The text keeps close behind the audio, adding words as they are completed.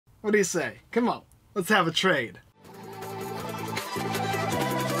What do you say? Come on, let's have a trade.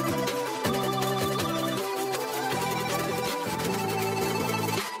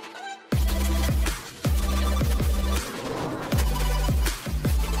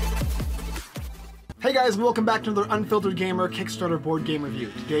 Hey guys, welcome back to another Unfiltered Gamer Kickstarter board game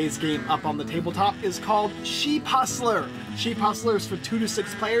review. Today's game up on the tabletop is called Sheep Hustler. Sheep Hustler is for 2 to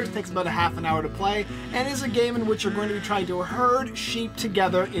 6 players, takes about a half an hour to play, and is a game in which you're going to be trying to herd sheep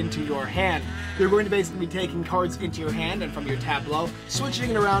together into your hand. You're going to basically be taking cards into your hand and from your tableau, switching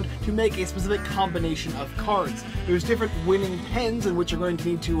it around to make a specific combination of cards. There's different winning pens in which you're going to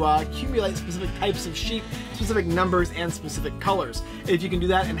need to accumulate specific types of sheep, specific numbers, and specific colors. If you can do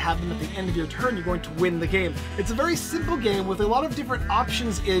that and have them at the end of your turn, you're going to win the game. It's a very simple game with a lot of different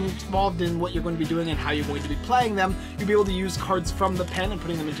options involved in what you're going to be doing and how you're going to be playing them. You'll be able to use cards from the pen and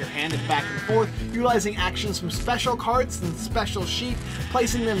putting them into your hand and back and forth, utilizing actions from special cards and special sheep,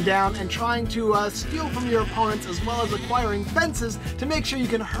 placing them down and trying to steal from your opponents, as well as acquiring fences to make sure you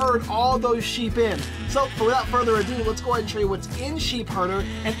can herd all those sheep in. So without further ado, let's go ahead and show you what's in Sheep Herder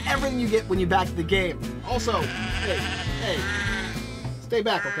and everything you get when you back the game. Also, hey, stay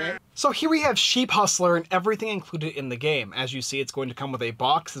back, okay? So here we have Sheep Hustler and everything included in the game. As you see, it's going to come with a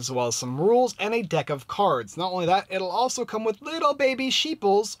box as well as some rules and a deck of cards. Not only that, it'll also come with little baby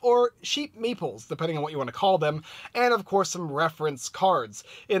sheeples or sheep meeples, depending on what you want to call them, and of course some reference cards.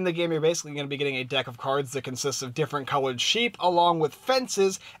 In the game, you're basically going to be getting a deck of cards that consists of different colored sheep, along with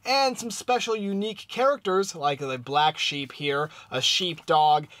fences and some special unique characters like the black sheep here, a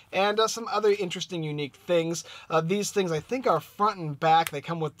sheepdog, and some other interesting unique things. These things I think are front and back. They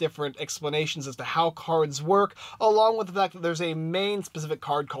come with different explanations as to how cards work, along with the fact that there's a main specific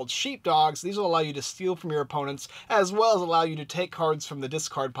card called sheepdogs. These will allow you to steal from your opponents, as well as allow you to take cards from the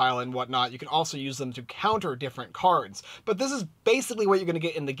discard pile and whatnot. You can also use them to counter different cards. But this is basically what you're going to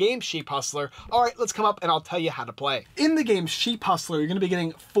get in the game Sheep Hustler. Alright, let's come up and I'll tell you how to play. In the game Sheep Hustler, you're going to be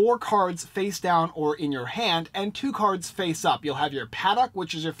getting 4 cards face down or in your hand, and 2 cards face up. You'll have your paddock,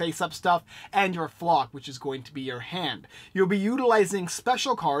 which is your face up stuff, and your flock, which is going to be your hand. You'll be utilizing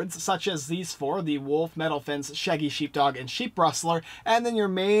special cards such as these 4, the wolf, metal fence, shaggy sheepdog, and sheep rustler, and then your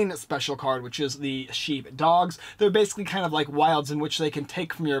main special card, which is the sheep dogs. They're basically kind of like wilds in which they can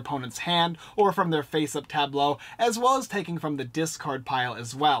take from your opponent's hand or from their face-up tableau, as well as taking from the discard pile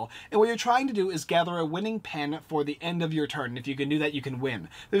as well. And what you're trying to do is gather a winning pen for the end of your turn. And if you can do that, you can win.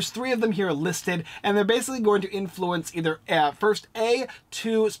 There's 3 of them here listed, and they're basically going to influence either first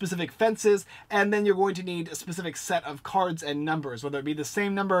 2 specific fences, and then you're going to need a specific set of cards and numbers, whether it be the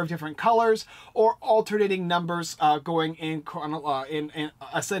same number of different colors or alternating numbers going in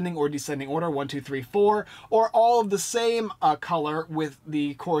ascending or descending order, 1, 2, 3, 4, or all of the same color with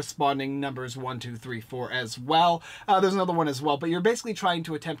the corresponding numbers 1, 2, 3, 4 as well. There's another one as well, but you're basically trying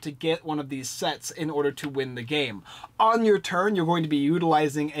to attempt to get one of these sets in order to win the game. On your turn, you're going to be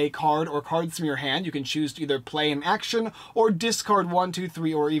utilizing a card or cards from your hand. You can choose to either play an action or discard 1, 2,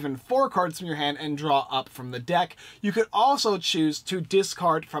 3, or even 4 cards from your hand and draw up from the deck. You could also choose to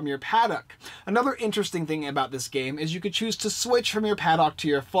discard from your paddock. Another interesting thing about this game is you could choose to switch from your paddock to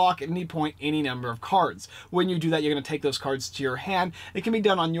your flock at any point, any number of cards. When you do that, you're going to take those cards to your hand. It can be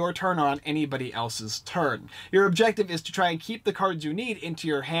done on your turn or on anybody else's turn. Your objective is to try and keep the cards you need into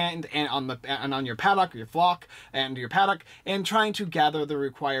your hand and on your paddock or your flock and your paddock, and trying to gather the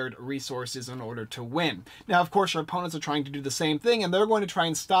required resources in order to win. Now, of course, your opponents are trying to do the same thing, and they're going to try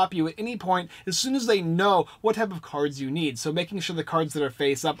and stop you at any point as soon as they know what type of cards you need. So making sure the cards that are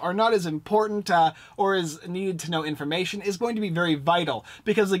face up are not as important or as needed to know information is going to be very vital,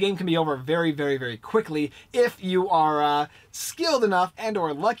 because the game can be over very, very, very quickly if you are skilled enough and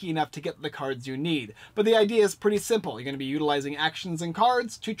or lucky enough to get the cards you need. But the idea is pretty simple. You're going to be utilizing actions and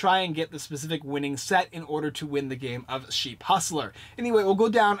cards to try and get the specific winning set in order to win the game of Sheep Hustler. Anyway, we'll go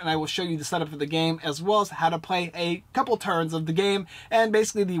down and I will show you the setup of the game, as well as how to play a couple turns of the game and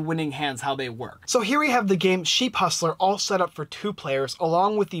basically the winning hands, how they work. So here we have the game Sheep Hustler all set up for 2 players,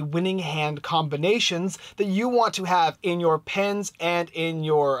 along with the winning hand combinations that you want to have in your pens and in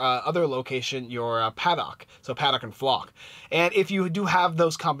your other location, your paddock. So paddock and flock. And if you do have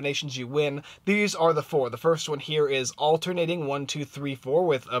those combinations, you win. These are the 4. The first one here is alternating 1, 2, 3, 4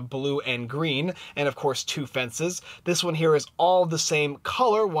 with a blue and green, and of course 2 fences. This one here is all the same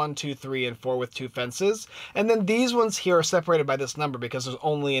color, 1, 2, 3, and 4 with 2 fences. And then these ones here are separated by this number because there's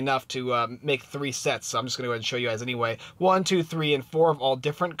only enough to make 3 sets. So I'm just going to go ahead and show you guys anyway. 1, 2, 3, and 4 of all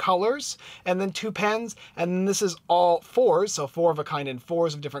different colors, and then 2 pens, and then this is all 4s, so 4 of a kind and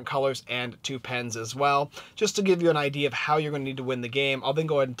 4s of different colors, and 2 pens as well. Just to give you an idea of how you're going to need to win the game, I'll then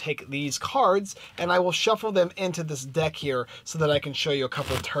go ahead and take these cards, and I will shuffle them into this deck here so that I can show you a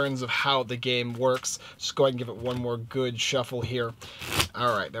couple of turns of how the game works. Just go ahead and give it one more good shuffle here.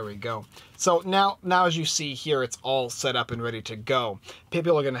 All right, there we go. So now as you see here, it's all set up and ready to go.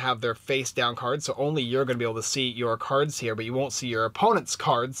 People are going to have their face down cards, so only you're going to be able to see your cards here, but you won't see your opponent's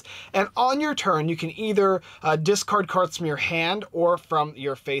cards. And on your turn, you can either discard cards from your hand or from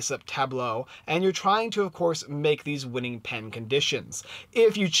your face-up tableau, and you're trying to, of course, make these winning pen conditions.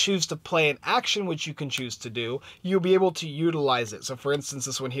 If you choose to play an action, which you can choose to do, you'll be able to utilize it. So for instance,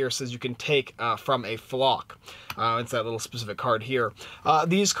 this one here says you can take from a flock. It's that little specific card here.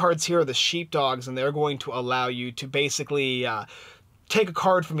 These cards here are the sheepdogs, and they're going to allow you to basically take a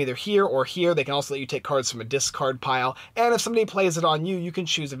card from either here or here. They can also let you take cards from a discard pile. And if somebody plays it on you, you can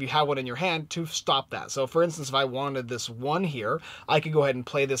choose, if you have one in your hand, to stop that. So for instance, if I wanted this 1 here, I could go ahead and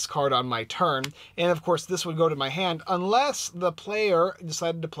play this card on my turn. And of course, this would go to my hand unless the player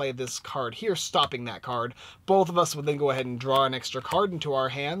decided to play this card here, stopping that card. Both of us would then go ahead and draw an extra card into our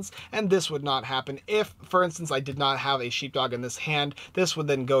hands, and this would not happen. If, for instance, I did not have a sheepdog in this hand, this would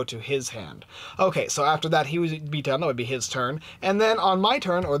then go to his hand. Okay, so after that, he would be done. That would be his turn. And then on my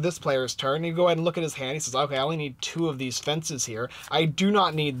turn, or this player's turn, you go ahead and look at his hand. He says, okay, I only need 2 of these fences here. I do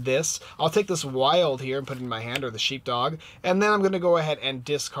not need this. I'll take this wild here and put it in my hand, or the sheepdog, and then I'm going to go ahead and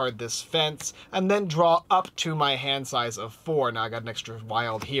discard this fence, and then draw up to my hand size of 4. Now I got an extra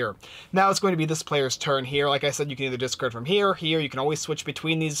wild here. Now it's going to be this player's turn here. Like I said, you can either discard from here, here. You can always switch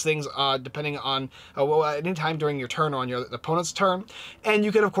between these things depending on any time during your turn or on your opponent's turn. And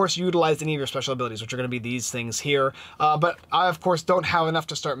you can, of course, utilize any of your special abilities, which are going to be these things here. But I, of course, don't have enough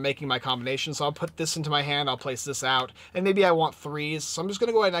to start making my combination, so I'll put this into my hand, I'll place this out, and maybe I want 3s, so I'm just going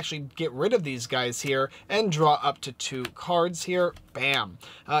to go ahead and actually get rid of these guys here and draw up to 2 cards here. Bam!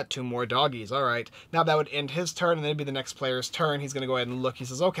 2 more doggies. All right, now that would end his turn, and then it'd be the next player's turn. He's going to go ahead and look. He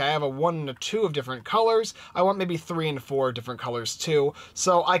says, okay, I have a 1 and a 2 of different colors. I want maybe 3 and 4 of different colors too,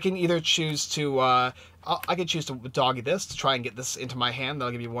 so I can either choose to I could choose to doggy this to try and get this into my hand.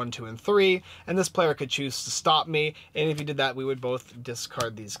 That'll give you 1, 2, and 3. And this player could choose to stop me. And if you did that, we would both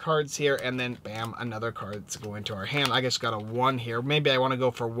discard these cards here. And then, bam, another card to go into our hand. I just got a 1 here. Maybe I want to go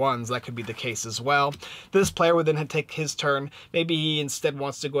for 1s. That could be the case as well. This player would then take his turn. Maybe he instead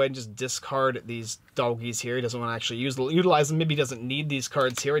wants to go ahead and just discard these doggies here. He doesn't want to actually utilize them. Maybe he doesn't need these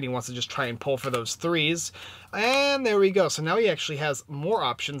cards here, and he wants to just try and pull for those 3s. And there we go. So now he actually has more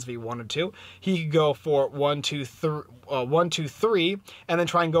options if he wanted to. He could go for 1, 2, 3, and then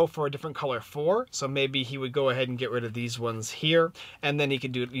try and go for a different color 4. So maybe he would go ahead and get rid of these ones here, and then he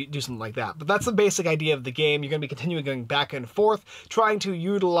could do something like that. But that's the basic idea of the game. You're going to be continuing going back and forth, trying to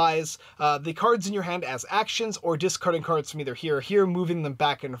utilize the cards in your hand as actions, or discarding cards from either here or here, moving them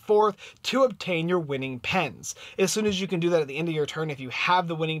back and forth to obtain your winning pens. As soon as you can do that at the end of your turn, if you have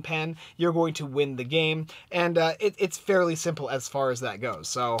the winning pen, you're going to win the game. And it's fairly simple as far as that goes.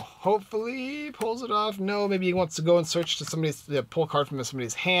 So hopefully he pulls it off. No, maybe he wants to go and search to somebody's, pull a card from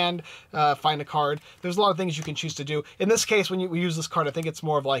somebody's hand, find a card. There's a lot of things you can choose to do. In this case, when you use this card, I think it's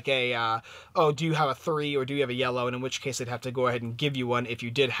more of like a, oh, do you have a 3 or do you have a yellow? And in which case they'd have to go ahead and give you one if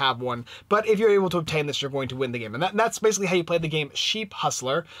you did have one. But if you're able to obtain this, you're going to win the game. And that's basically how you play the game Sheep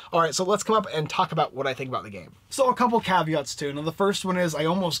Hustler. All right, so let's come up and talk about what I think about the game. So a couple caveats too. Now the first one is, I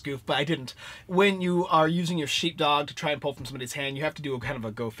almost goofed, but I didn't. When you are using your sheepdog to try and pull from somebody's hand, you have to do a kind of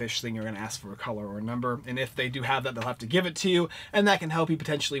a go fish thing. You're going to ask for a color or a number, and if they do have that, they'll have to give it to you, and that can help you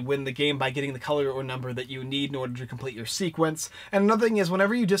potentially win the game by getting the color or number that you need in order to complete your sequence. And another thing is,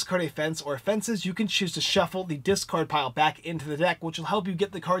 whenever you discard a fence or fences, you can choose to shuffle the discard pile back into the deck, which will help you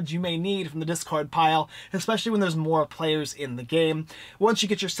get the cards you may need from the discard pile, especially when there's more players in the game. Once you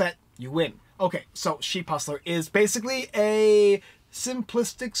get your set, you win. Okay, so Sheep Hustler is basically a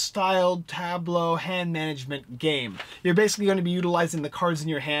simplistic styled tableau hand management game. You're basically going to be utilizing the cards in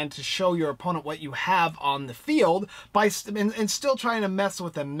your hand to show your opponent what you have on the field by and still trying to mess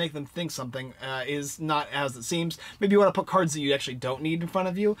with them and make them think something is not as it seems. Maybe you want to put cards that you actually don't need in front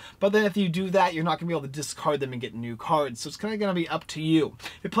of you, but then if you do that, you're not going to be able to discard them and get new cards. So it's kind of going to be up to you.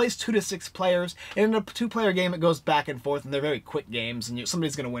 It plays 2 to 6 players, and in a 2-player game it goes back and forth, and they're very quick games, and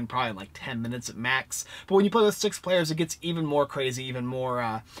somebody's going to win probably in like 10 minutes at max. But when you play with 6 players, it gets even more crazy, even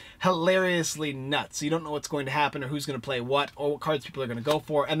more hilariously nuts. You don't know what's going to happen or who's going to play what or what cards people are going to go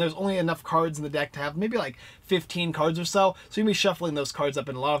for, and there's only enough cards in the deck to have maybe like 15 cards or so, so you'll be shuffling those cards up,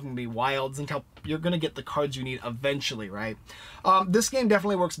 and a lot of them will be wilds until you're going to get the cards you need eventually, right? This game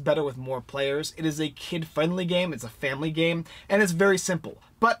definitely works better with more players. It is a kid-friendly game, it's a family game, and it's very simple.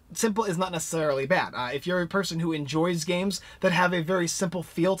 But simple is not necessarily bad. If you're a person who enjoys games that have a very simple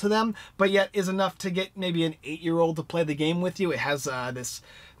feel to them, but yet is enough to get maybe an 8-year-old to play the game with you, it has this,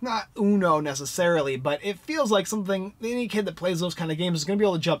 not Uno necessarily, but it feels like something any kid that plays those kind of games is going to be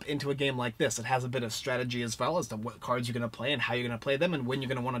able to jump into a game like this. It has a bit of strategy as well as to what cards you're going to play and how you're going to play them and when you're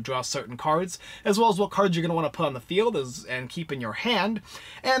going to want to draw certain cards, as well as what cards you're going to want to put on the field and keep in your hand.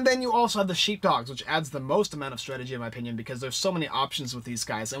 And then you also have the sheepdogs, which adds the most amount of strategy in my opinion, because there's so many options with these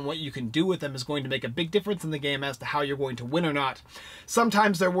guys, and what you can do with them is going to make a big difference in the game as to how you're going to win or not.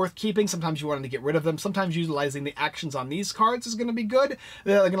 Sometimes they're worth keeping, sometimes you want to get rid of them, sometimes utilizing the actions on these cards is going to be good.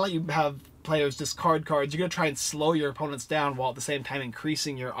 They're going to let you have players discard cards. You're going to try and slow your opponents down while at the same time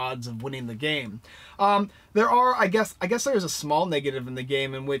increasing your odds of winning the game. There are, I guess there is a small negative in the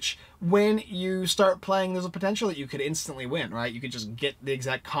game in which when you start playing, there's a potential that you could instantly win, right? You could just get the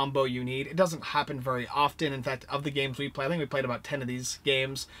exact combo you need. It doesn't happen very often. In fact, of the games we play, I think we played about 10 of these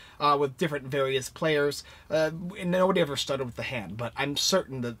games with different various players. And nobody ever started with the hand, but I'm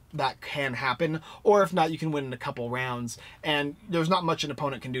certain that that can happen. Or if not, you can win in a couple rounds, and there's not much an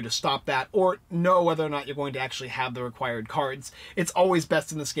opponent can do to stop that or know whether or not you're going to actually have the required cards. It's always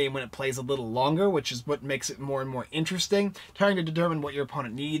best in this game when it plays a little longer, which is what makes it more and more interesting, trying to determine what your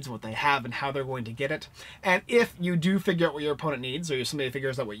opponent needs, what they have, and how they're going to get it. And if you do figure out what your opponent needs, or somebody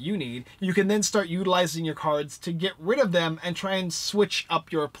figures out what you need, you can then start utilizing your cards to get rid of them and try and switch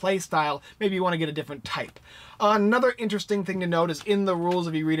up your play style. Maybe you want to get a different type. Another interesting thing to note is in the rules,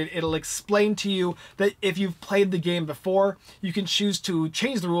 if you read it, it'll explain to you that if you've played the game before, you can choose to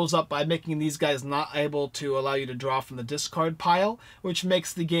change the rules up by making these guys not able to allow you to draw from the discard pile, which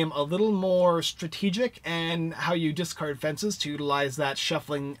makes the game a little more strategic and how you discard fences to utilize that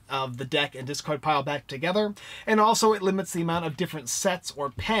shuffling of the deck and discard pile back together. And also it limits the amount of different sets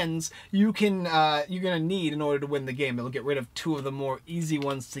or pens you're gonna need in order to win the game. It'll get rid of 2 of the more easy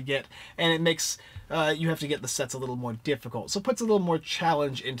ones to get, and it makes you have to get the sets a little more difficult. So it puts a little more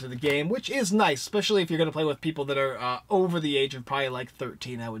challenge into the game, which is nice, especially if you're going to play with people that are over the age of probably like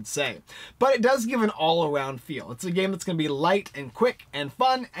 13, I would say. But it does give an all-around feel. It's a game that's going to be light and quick and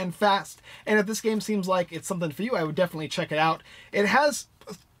fun and fast, and if this game seems like it's something for you, I would definitely check it out. It has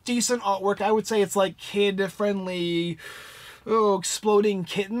decent artwork. I would say it's like kid-friendly, exploding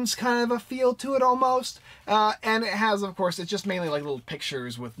kittens kind of a feel to it almost. And it has, of course, it's just mainly like little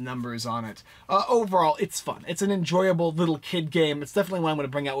pictures with numbers on it. Overall, it's fun. It's an enjoyable little kid game. It's definitely one I'm going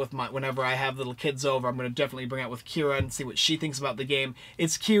to bring out with whenever I have little kids over. I'm going to definitely bring out with Kira and see what she thinks about the game.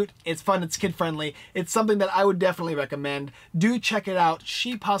 It's cute, it's fun, it's kid-friendly. It's something that I would definitely recommend. Do check it out.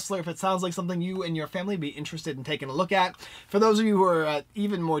 Sheep Hustler, if it sounds like something you and your family would be interested in taking a look at. For those of you who are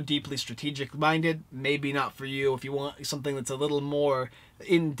even more deeply strategic-minded, maybe not for you. If you want something that's a little more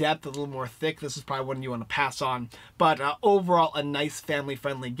in-depth, a little more thick, this is probably one you want to pass on. But overall, a nice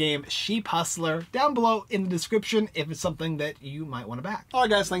family-friendly game. Sheep Hustler, down below in the description if it's something that you might want to back. Alright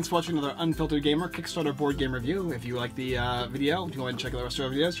guys, thanks for watching another Unfiltered Gamer Kickstarter board game review. If you like the video, if you want to check out the rest of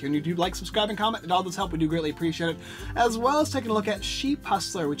our videos here on YouTube, like, subscribe, and comment. It all does help. We do greatly appreciate it. As well as taking a look at Sheep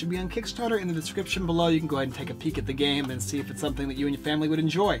Hustler, which will be on Kickstarter in the description below. You can go ahead and take a peek at the game and see if it's something that you and your family would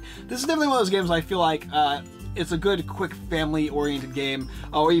enjoy. This is definitely one of those games I feel like it's a good, quick, family-oriented game,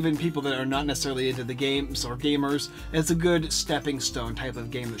 or even people that are not necessarily into the games or gamers. It's a good stepping stone type of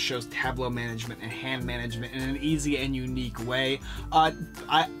game that shows tableau management and hand management in an easy and unique way.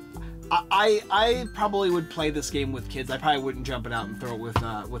 I probably would play this game with kids. I probably wouldn't jump it out and throw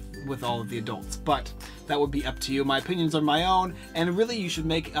it with all of the adults, but that would be up to you. My opinions are my own, and really you should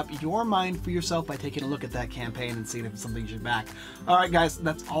make up your mind for yourself by taking a look at that campaign and seeing if it's something you should back. Alright guys,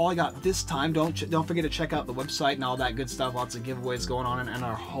 that's all I got this time. Don't forget to check out the website and all that good stuff. Lots of giveaways going on, and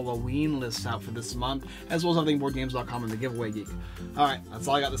our Halloween list out for this month, as well as everythingboardgames.com and the Giveaway Geek. Alright, that's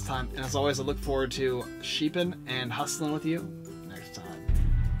all I got this time, and as always I look forward to sheeping and hustling with you